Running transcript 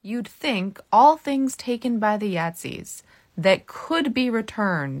You'd think all things taken by the Yazidis that could be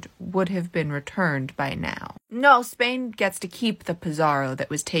returned would have been returned by now. No, Spain gets to keep the Pizarro that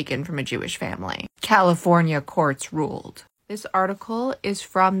was taken from a Jewish family. California courts ruled. This article is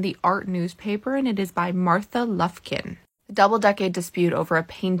from the Art newspaper, and it is by Martha Lufkin. The double-decade dispute over a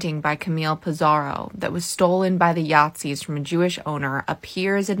painting by Camille Pizarro that was stolen by the Yazidis from a Jewish owner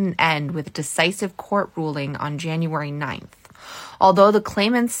appears at an end with a decisive court ruling on January 9th, although the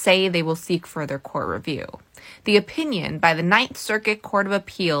claimants say they will seek further court review. The opinion by the Ninth Circuit Court of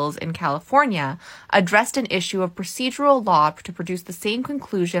Appeals in California addressed an issue of procedural law to produce the same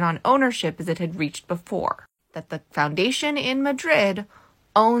conclusion on ownership as it had reached before, that the foundation in Madrid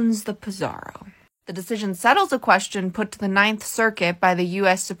owns the Pizarro. The decision settles a question put to the Ninth Circuit by the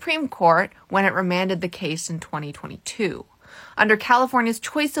U.S. Supreme Court when it remanded the case in 2022. Under California's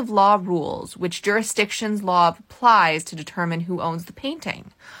choice of law rules, which jurisdiction's law applies to determine who owns the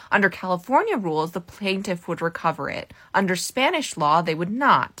painting. Under California rules, the plaintiff would recover it. Under Spanish law, they would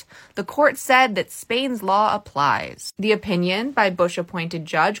not. The court said that Spain's law applies. The opinion by Bush-appointed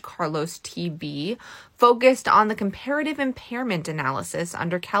Judge Carlos T.B. focused on the comparative impairment analysis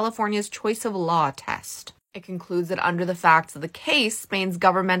under California's choice of law test. It concludes that under the facts of the case, Spain's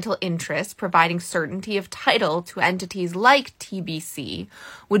governmental interests providing certainty of title to entities like TBC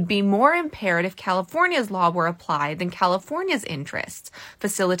would be more impaired if California's law were applied than California's interests,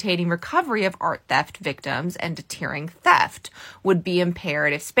 facilitating recovery of art theft victims and deterring theft would be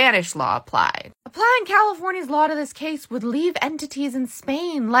impaired if Spanish law applied. Applying California's law to this case would leave entities in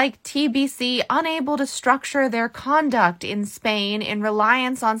Spain like TBC unable to structure their conduct in Spain in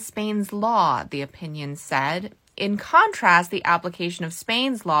reliance on Spain's law, the opinion said. In contrast, the application of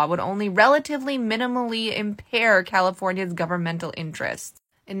Spain's law would only relatively minimally impair California's governmental interests.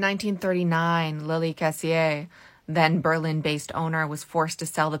 In 1939, Lily Cassier, then Berlin-based owner, was forced to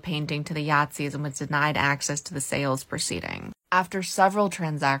sell the painting to the Yazidis and was denied access to the sales proceeding. After several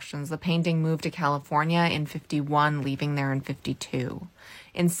transactions, the painting moved to California in 1951, leaving there in 1952.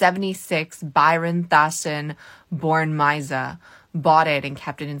 In 1976, Byron Thassen Bornmeise bought it and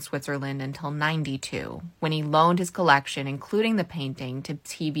kept it in Switzerland until 1992, when he loaned his collection, including the painting, to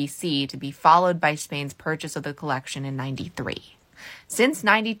TBC to be followed by Spain's purchase of the collection in 1993. Since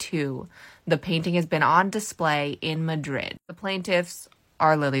 1992, the painting has been on display in Madrid. The plaintiffs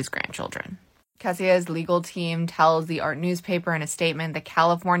are Lily's grandchildren. Cassier's legal team tells the Art newspaper in a statement that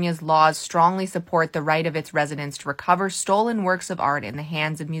California's laws strongly support the right of its residents to recover stolen works of art in the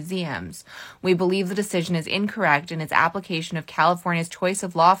hands of museums. We believe the decision is incorrect in its application of California's choice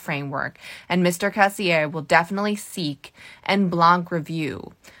of law framework, and Mr. Cassier will definitely seek en blanc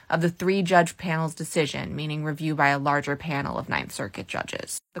review of the three-judge panel's decision, meaning review by a larger panel of Ninth Circuit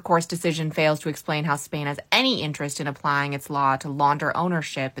judges. The court's decision fails to explain how Spain has any interest in applying its law to launder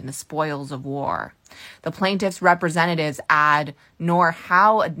ownership in the spoils of war. The plaintiffs' representatives add, nor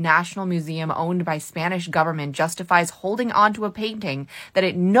how a national museum owned by Spanish government justifies holding onto a painting that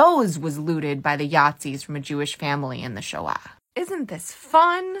it knows was looted by the Yazidis from a Jewish family in the Shoah. Isn't this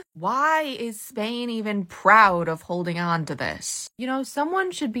fun? Why is Spain even proud of holding on to this? You know,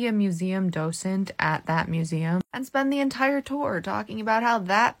 someone should be a museum docent at that museum and spend the entire tour talking about how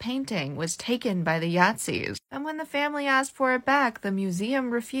that painting was taken by the Yazidis. And when the family asked for it back, the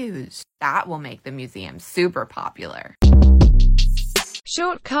museum refused. That will make the museum super popular.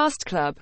 Shortcast Club